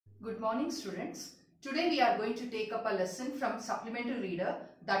Good morning, students. Today we are going to take up a lesson from Supplementary Reader,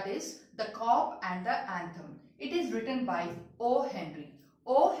 that is The Cob and the Anthem. It is written by O. Henry.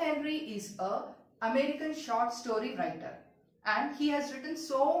 O. Henry is a American short story writer and he has written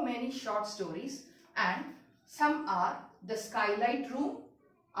so many short stories, and some are The Skylight Room,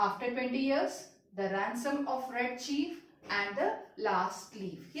 After 20 Years, The Ransom of Red Chief and The Last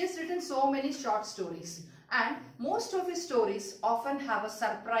Leaf. He has written so many short stories, and most of his stories often have a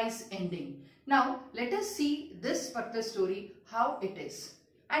surprise ending. Now let us see this particular story, how it is.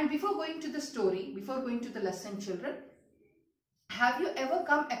 And before going to the story, before going to the lesson, children, have you ever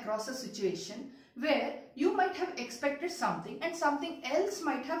come across a situation where you might have expected something and something else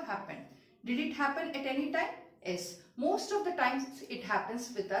might have happened? Did it happen at any time? Yes, most of the times it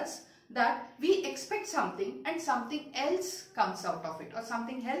happens with us that we expect something and something else comes out of it, or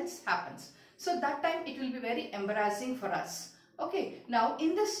something else happens. So that time it will be very embarrassing for us. Okay, now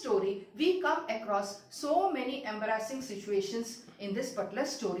in this story we come across so many embarrassing situations in this particular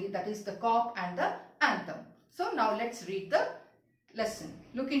story, that is The Cob and the Anthem. So now let's read the lesson.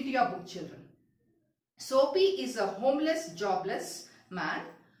 Look into your book, children. Soapy is a homeless, jobless man.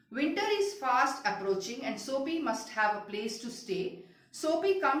 Winter is fast approaching and Soapy must have a place to stay.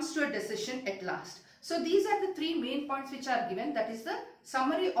 Soapy comes to a decision at last. So these are the three main points which are given. That is the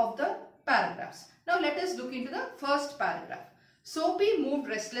summary of the paragraphs. Now let us look into the first paragraph. Soapy moved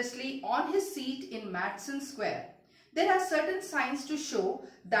restlessly on his seat in Madison Square. There are certain signs to show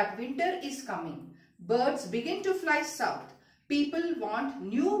that winter is coming. Birds begin to fly south. People want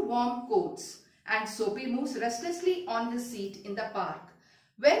new warm coats. And Soapy moves restlessly on his seat in the park.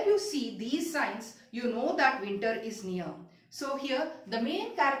 When you see these signs, you know that winter is near. So here the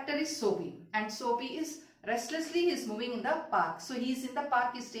main character is Soapy, and Soapy is restlessly is moving in the park. So he is in the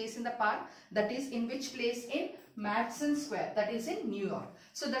park, he stays in the park. That is in which place? In Madison Square, that is in New York.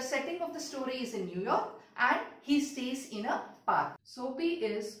 So the setting of the story is in New York and he stays in a park. Soapy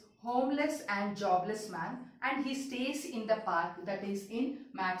is homeless and jobless man and he stays in the park, that is in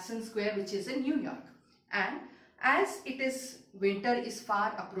Madison Square, which is in New York. And as it is winter is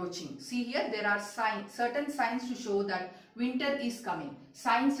far approaching. See here there are certain signs to show that winter is coming.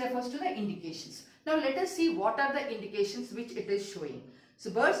 Signs refers to the indications. Now let us see what are the indications which it is showing. So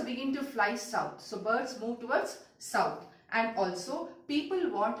birds begin to fly south. So birds move towards south, and also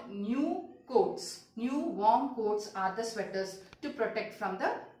people want new coats. New warm coats are the sweaters to protect from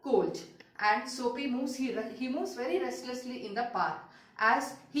the cold. And Soapy moves, he moves very restlessly in the park,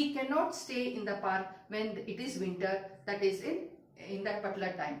 as he cannot stay in the park when it is winter, that is in that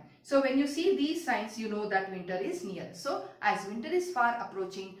particular time. So when you see these signs, you know that winter is near. So as winter is far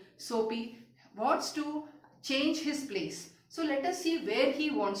approaching, Soapy wants to change his place. So let us see where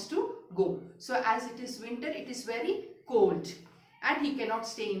he wants to go. So as it is winter, it is very cold and he cannot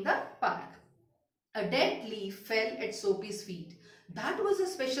stay in the park. A dead leaf fell at Soapy's feet. That was a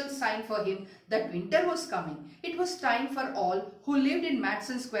special sign for him that winter was coming. It was time for all who lived in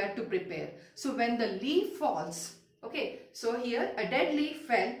Madison Square to prepare. So when the leaf falls, okay, so here a dead leaf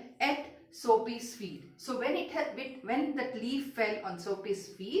fell at Soapy's feet. So when that leaf fell on Soapy's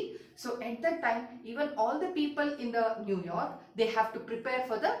feet, so at that time even all the people in the New York, they have to prepare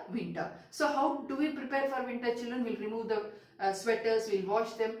for the winter. So how do we prepare for winter, children? We'll remove the sweaters, we'll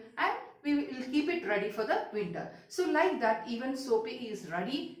wash them, and we will keep it ready for the winter. So like that, even Soapy is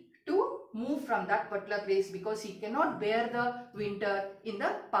ready to move from that particular place because he cannot bear the winter in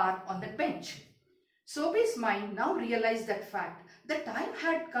the park on that bench. Soapy's mind now realized that fact. The time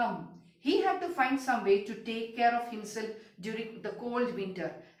had come. He had to find some way to take care of himself during the cold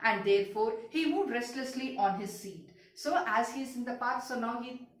winter, and therefore he moved restlessly on his seat. So as he is in the park, so now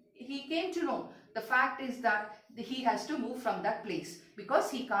he came to know the fact is that he has to move from that place because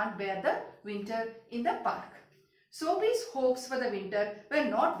he can't bear the winter in the park. Soapy's hopes for the winter were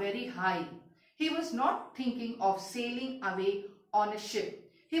not very high. He was not thinking of sailing away on a ship.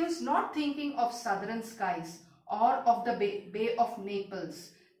 He was not thinking of southern skies or of the Bay of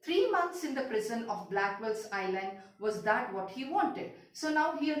Naples. 3 months in the prison of Blackwell's island, was that what he wanted? So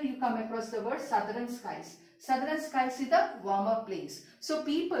now here you come across the word southern skies. Southern skies is the warmer place. So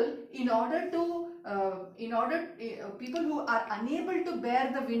people, people who are unable to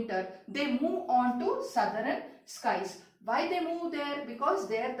bear the winter, they move on to southern skies. Why they move there? Because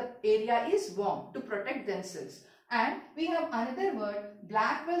there the area is warm, to protect themselves. And we have another word,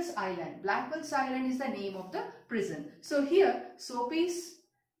 Blackwell's island. Blackwell's island is the name of the prison. So here Soapy's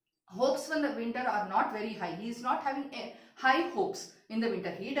hopes for the winter are not very high. He is not having high hopes in the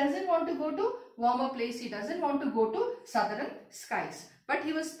winter. He doesn't want to go to warmer place. He doesn't want to go to southern skies. But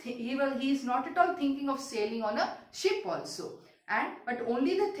he is not at all thinking of sailing on a ship also. But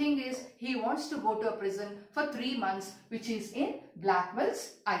only the thing is, he wants to go to a prison for 3 months, which is in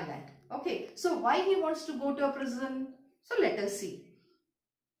Blackwell's Island. Okay, so why he wants to go to a prison? So let us see.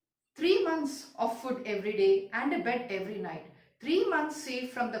 3 months of food every day and a bed every night. 3 months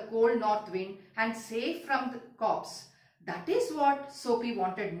safe from the cold north wind and safe from the cops. That is what Soapy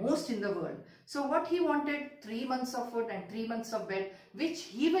wanted most in the world. So what he wanted, 3 months of food and 3 months of bed, which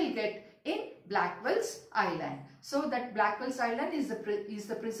he will get in Blackwell's Island. So that Blackwell's Island is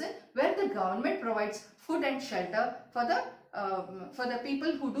the prison where the government provides food and shelter for the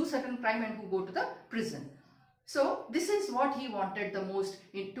people who do certain crime and who go to the prison. So this is what he wanted the most,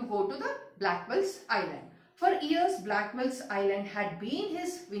 to go to the Blackwell's Island. For years, Blackwell's Island had been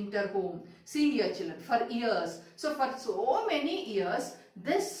his winter home. See here children, for years. So for so many years,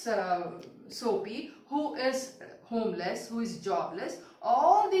 this Soapy, who is homeless, who is jobless,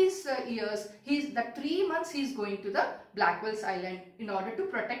 all these years, the 3 months he is going to the Blackwell's Island in order to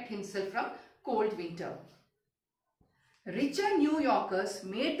protect himself from cold winter. Richer New Yorkers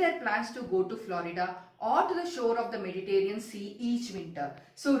made their plans to go to Florida or to the shore of the Mediterranean Sea each winter.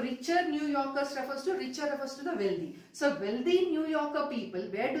 So richer New Yorkers refers to the wealthy. So wealthy New Yorker people,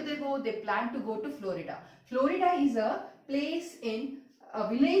 where do they go? They plan to go to Florida. Florida is a place in a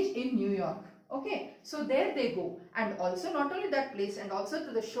village in New York. Okay, so there they go, and also not only that place, and also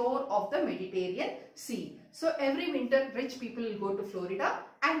to the shore of the Mediterranean Sea. So every winter rich people will go to Florida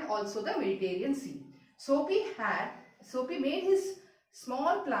and also the Mediterranean Sea. Soapy made his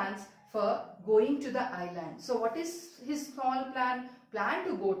small plans for going to the island. So what is his small plan? Plan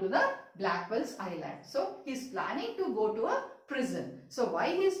to go to the Blackwell's Island. So he is planning to go to a prison. So why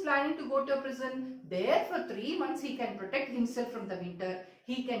he is planning to go to a prison? There for 3 months he can protect himself from the winter.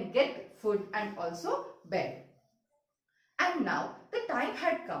 He can get food and also bed. And now the time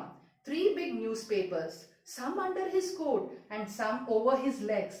had come. 3 big newspapers, some under his coat and some over his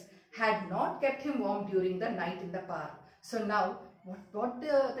legs, had not kept him warm during the night in the park. So now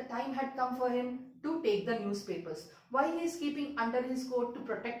the time had come for him to take the newspapers. Why he is keeping under his coat? To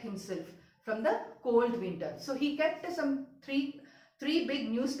protect himself from the cold winter. So he kept some three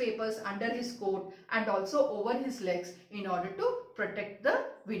big newspapers under his coat and also over his legs in order to protect the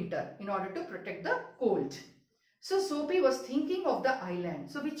winter, in order to protect the cold. So Soapy was thinking of the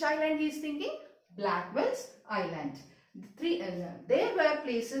island. So which island he is thinking? Blackwell's Island. There were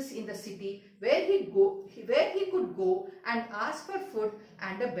places in the city where he could go and ask for food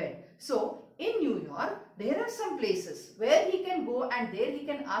and a bed. So in New York, there are some places where he can go and there he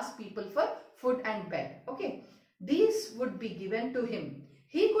can ask people for food and bed. Okay, these would be given to him.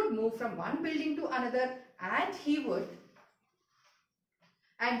 He could move from one building to another, and he would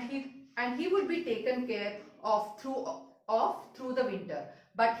be taken care of through the winter.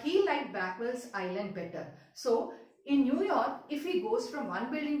 But he liked Blackwell's Island better. So in New York, if he goes from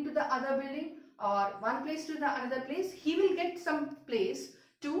one building to the other building or one place to the another place, he will get some place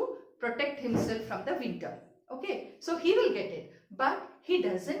to protect himself from the winter. Okay, so he will get it, but he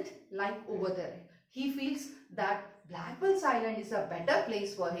doesn't like over there. He feels that Blackwell's Island is a better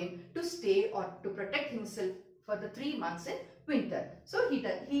place for him to stay or to protect himself for the 3 months in winter. So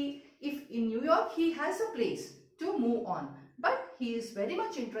if in New York he has a place to move on, but he is very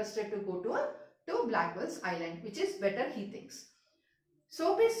much interested to go to Blackwell's Island, which is better, he thinks.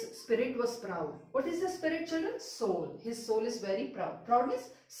 Soapy's spirit was proud. What is the spirit, children? Soul. His soul is very proud. Proud means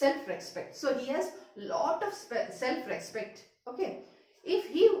self-respect. So he has lot of self-respect. Okay. If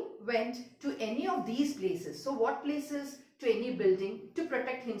he went to any of these places, so what places? To any building to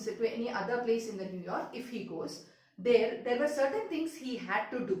protect himself, to any other place in the New York, if he goes, there were certain things he had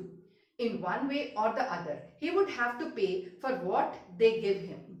to do in one way or the other. He would have to pay for what they gave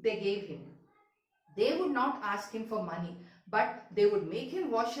him. They would not ask him for money, but they would make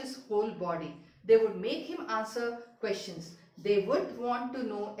him wash his whole body. They would make him answer questions. They would want to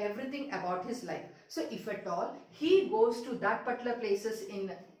know everything about his life. So if at all he goes to that particular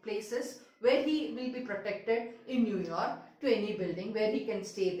places where he will be protected in New York, to any building where he can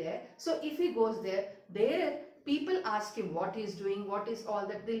stay there. So if he goes there people ask him what he is doing, what is all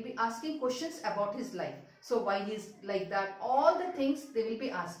that. They'll be asking questions about his life. So why he's like that, all the things they will be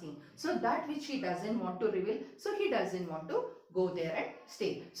asking. So that which he doesn't want to reveal, so he doesn't want to go there and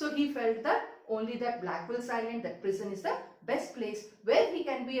stay. So he felt that only that Blackwell's Island, that prison, is the best place where he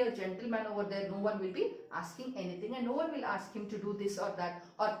can be a gentleman over there. No one will be asking anything and no one will ask him to do this or that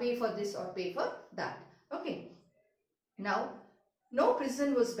or pay for this or pay for that. Okay. Now, no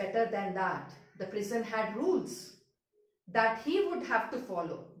prison was better than that. The prison had rules that he would have to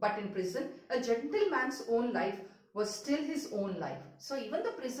follow. But in prison, a gentleman's own life was still his own life. So even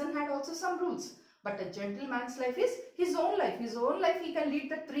the prison had also some rules. But a gentleman's life is his own life. His own life he can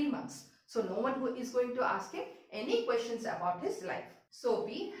lead the 3 months. So no one who is going to ask him any questions about his life.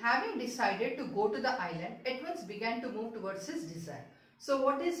 Soapy, having decided to go to the island, at once began to move towards his desire. So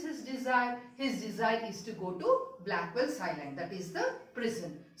what is his desire? His desire is to go to Blackwell's island, that is the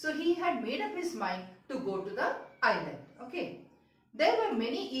prison. So he had made up his mind to go to the island. Okay. There were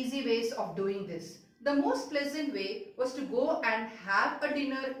many easy ways of doing this. The most pleasant way was to go and have a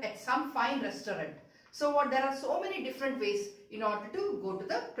dinner at some fine restaurant. So there are so many different ways in order to go to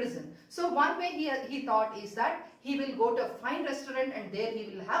the prison. So one way he thought is that he will go to a fine restaurant and there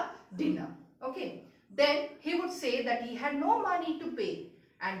he will have dinner. Okay. Then he would say that he had no money to pay,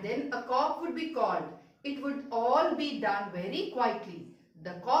 and then a cop would be called. It would all be done very quietly.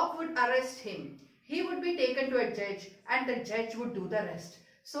 The cop would arrest him. He would be taken to a judge and the judge would do the rest.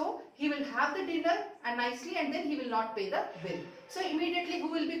 So he will have the dinner and nicely, and then he will not pay the bill. So immediately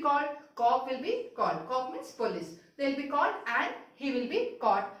who will be called? Cop will be called. Cop means police. They will be called and he will be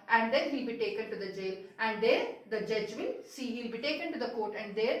caught, and then he will be taken to the jail, and there the judge will see, he will be taken to the court,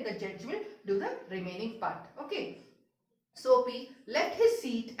 and there the judge will do the remaining part. Okay. Soapy left his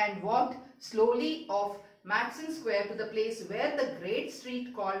seat and walked slowly off Madison Square to the place where the great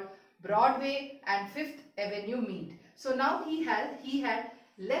street called Broadway and Fifth Avenue meet. So now he had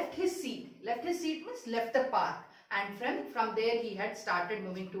left his seat. Left his seat means left the park, and from there he had started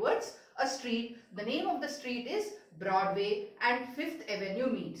moving towards a street. The name of the street is Broadway and Fifth Avenue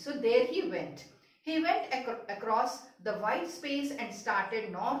meet. So there he went. He went across the wide space and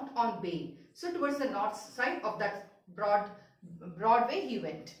started north on Bay. So towards the north side of that Broadway he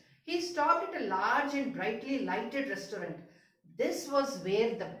went. He stopped at a large and brightly lighted restaurant. This was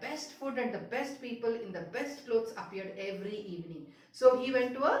where the best food and the best people in the best clothes appeared every evening. So he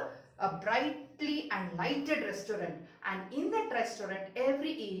went to a brightly and lighted restaurant, and in that restaurant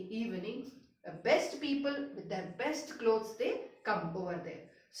every evening best people with their best clothes, they come over there.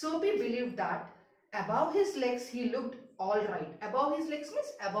 Soapy believed that above his legs he looked all right. Above his legs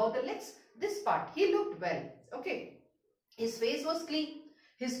means above the legs, this part, he looked well. Okay. His face was clean.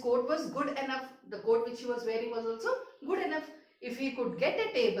 His coat was good enough. The coat which he was wearing was also good enough. If he could get to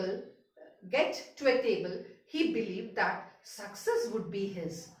a table, he believed that success would be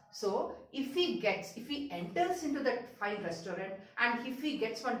his. So if he enters into that fine restaurant and if he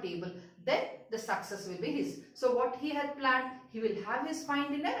gets one table, then the success will be his. So what he had planned, he will have his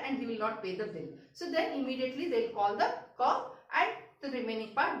fine dinner and he will not pay the bill. So then immediately they will call the cop, and the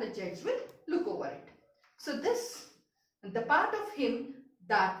remaining part the judge will look over it. So the part of him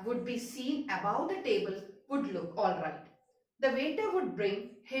that would be seen above the table would look all right. The waiter would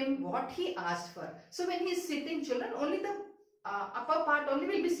bring him what he asked for. So when he is sitting, children, only the upper part only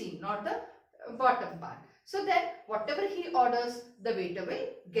will be seen, not the bottom part. So then whatever he orders, the waiter will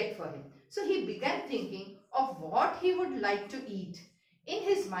get for him. So he began thinking of what he would like to eat. In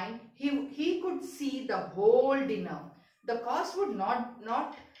his mind, he could see the whole dinner. The cost would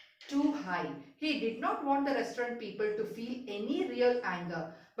not too high. He did not want the restaurant people to feel any real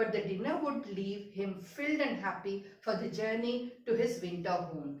anger, but the dinner would leave him filled and happy for the journey to his winter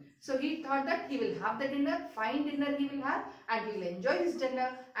home. So he thought that he will have the dinner, fine dinner he will have, and he will enjoy his dinner,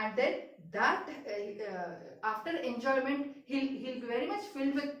 and then that after enjoyment he'll be very much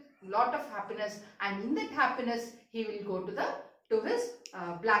filled with lot of happiness, and in that happiness he will go to his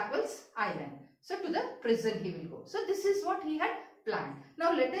Blackwell's island. So to the prison he will go. So this is what he had planned.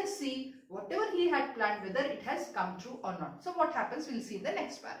 Now let us see whatever he had planned, whether it has come true or not. So what happens, we will see in the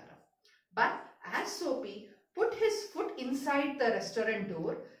next paragraph. But as Soapy put his foot inside the restaurant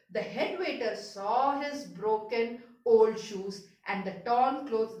door, the head waiter saw his broken old shoes and the torn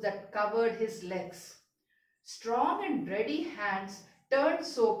clothes that covered his legs. Strong and ready hands turned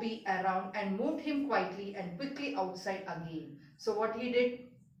Soapy around and moved him quietly and quickly outside again. So what he did,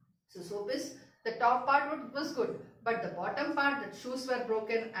 so Soapy's, the top part was good, but the bottom part, the shoes were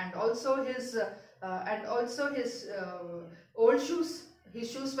broken, and also his old shoes, his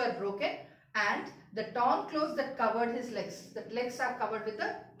shoes were broken, and the torn clothes that covered his legs, the legs are covered with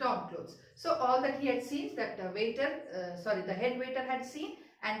the torn clothes. So all that he had seen, that the head waiter had seen,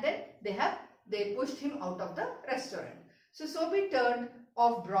 and then they pushed him out of the restaurant. So Soapy turned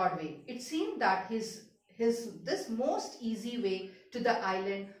off Broadway. It seemed that this most easy way to the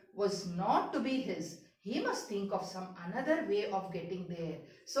island was not to be his. He must think of some another way of getting there.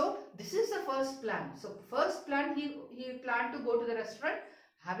 So this is the first plan. So first plan, he planned to go to the restaurant,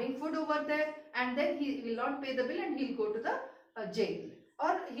 having food over there, and then he will not pay the bill and he will go to the jail,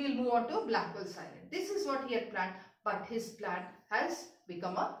 or he will move on to Blackwell's island. This is what he had planned, but his plan has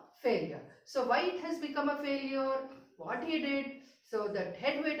become a failure. So why it has become a failure? What he did? So the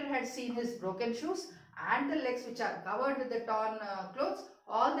head waiter had seen his broken shoes and the legs which are covered with the torn clothes.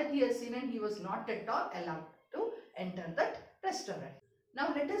 All that he has seen, and he was not at all allowed to enter that restaurant.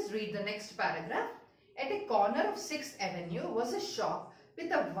 Now let us read the next paragraph. At a corner of 6th Avenue was a shop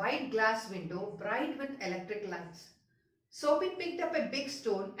with a wide glass window bright with electric lights. Soapy picked up a big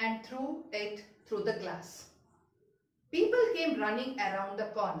stone and threw it through the glass. People came running around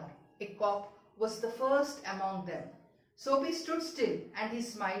the corner. A cop was the first among them. Soapy stood still and he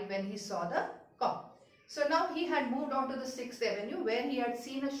smiled when he saw the cop. So now he had moved on to the 6th Avenue where he had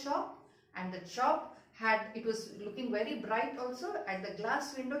seen a shop, and the shop it was looking very bright also. At the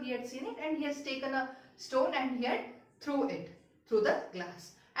glass window he had seen it, and he has taken a stone and he had threw it through the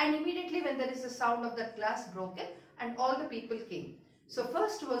glass. And immediately when there is a sound of that glass broken, and all the people came. So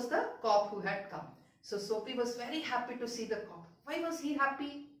first was the cop who had come. So Soapy was very happy to see the cop. Why was he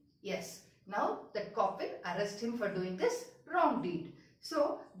happy? Yes, now that cop will arrest him for doing this wrong deed.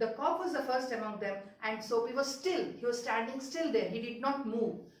 So the cop was the first among them, and Soapy was still, he was standing still there. He did not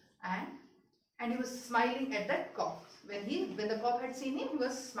move, and he was smiling at that cop. When the cop had seen him, he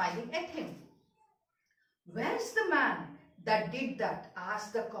was smiling at him. Where's the man that did that?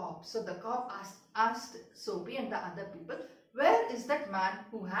 Asked the cop. So the cop asked Soapy and the other people, where is that man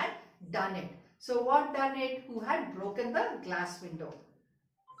who had done it? So what done it? Who had broken the glass window?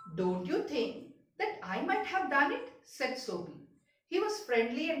 Don't you think that I might have done it? Said Soapy. He was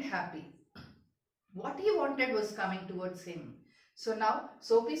friendly and happy. What he wanted was coming towards him. So now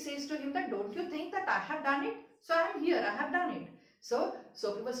Soapy says to him that, don't you think that I have done it? So I am here, I have done it. So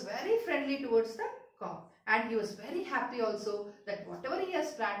Soapy was very friendly towards the cop, and he was very happy also that whatever he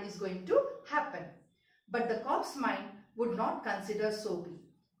has planned is going to happen. But the cop's mind would not consider Soapy.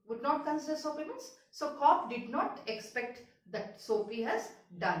 Would not consider Soapy means, so cop did not expect that Soapy has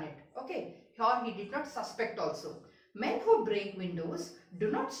done it. Okay, or he did not suspect also. Men who break windows do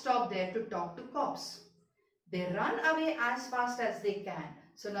not stop there to talk to cops. They run away as fast as they can.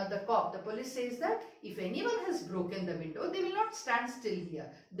 So now the police says that if anyone has broken the window, they will not stand still here.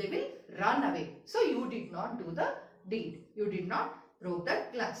 They will run away. So you did not do the deed. You did not broke the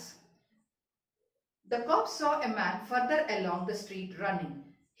glass. The cop saw a man further along the street running.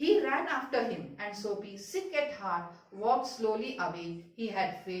 He ran after him, and Soapy, sick at heart, walked slowly away. He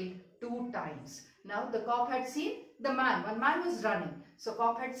had failed 2 times. Now the cop had seen the man. One man was running. So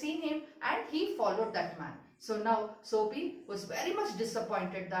cop had seen him and he followed that man. So now Soapy was very much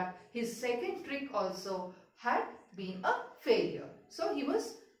disappointed that his second trick also had been a failure. So he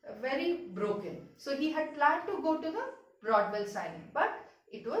was very broken. So he had planned to go to the Blackwell side, but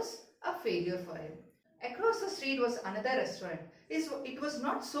it was a failure for him. Across the street was another restaurant. It was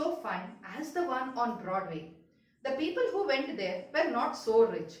not so fine as the one on Broadway. The people who went there were not so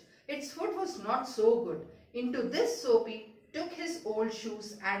rich. Its food was not so good. Into this Soapy took his old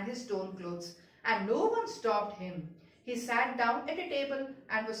shoes and his torn clothes, and no one stopped him. He sat down at a table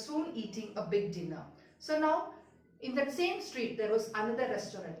and was soon eating a big dinner. So now in that same street there was another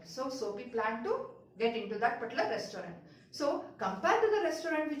restaurant. So Soapy planned to get into that particular restaurant. So compared to the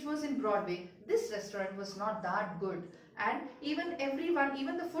restaurant which was in Broadway, this restaurant was not that good, and even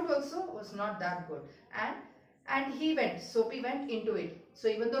the food also was not that good. And Soapy went into it. So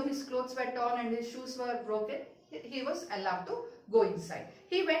even though his clothes were torn and his shoes were broken, he was allowed to go inside.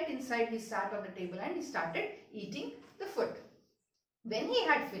 He went inside, he sat on the table and he started eating the food. When he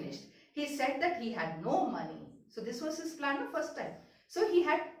had finished, he said that he had no money. So this was his plan the first time. So he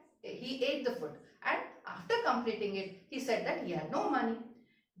ate the food, and after completing it, he said that he had no money.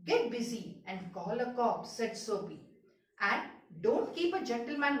 Get busy and call a cop, said Soapy. And don't keep a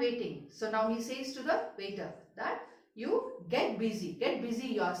gentleman waiting. So now he says to the waiter that you get busy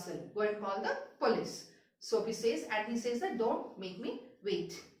yourself. Go and call the police. Soapy says, and he says that don't make me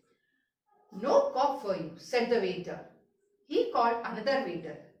wait. No cop for you, said the waiter. He called another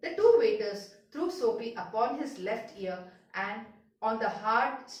waiter. The 2 waiters threw Soapy upon his left ear and on the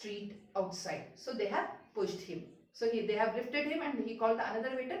hard street outside. So they have pushed him. So they have lifted him, and he called the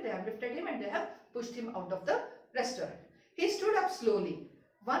another waiter. They have lifted him and they have pushed him out of the restaurant. He stood up slowly,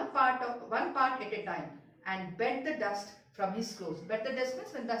 one part at a time, and beat the dust from his clothes. Beat the dust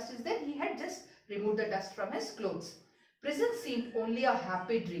means when dust is there, he had just removed the dust from his clothes. Prison seemed only a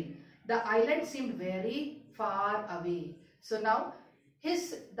happy dream. The island seemed very far away. So now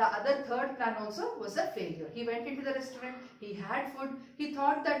the other third plan also was a failure. He went into the restaurant, he had food, he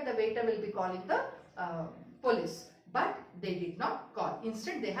thought that the waiter will be calling the police, but they did not call.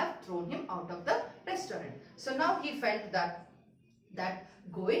 Instead, they have thrown him out of the restaurant. So now he felt that that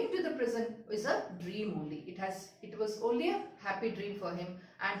going to the prison is a dream only. It was only a happy dream for him,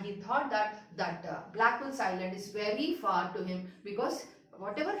 and he thought that Blackwell's island is very far to him, because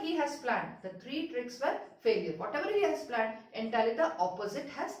whatever he has planned, the 3 tricks were failure. Whatever he has planned, entirely the opposite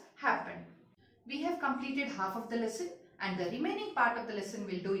has happened. We have completed half of the lesson, and the remaining part of the lesson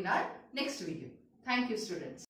we'll do in our next video. Thank you, students.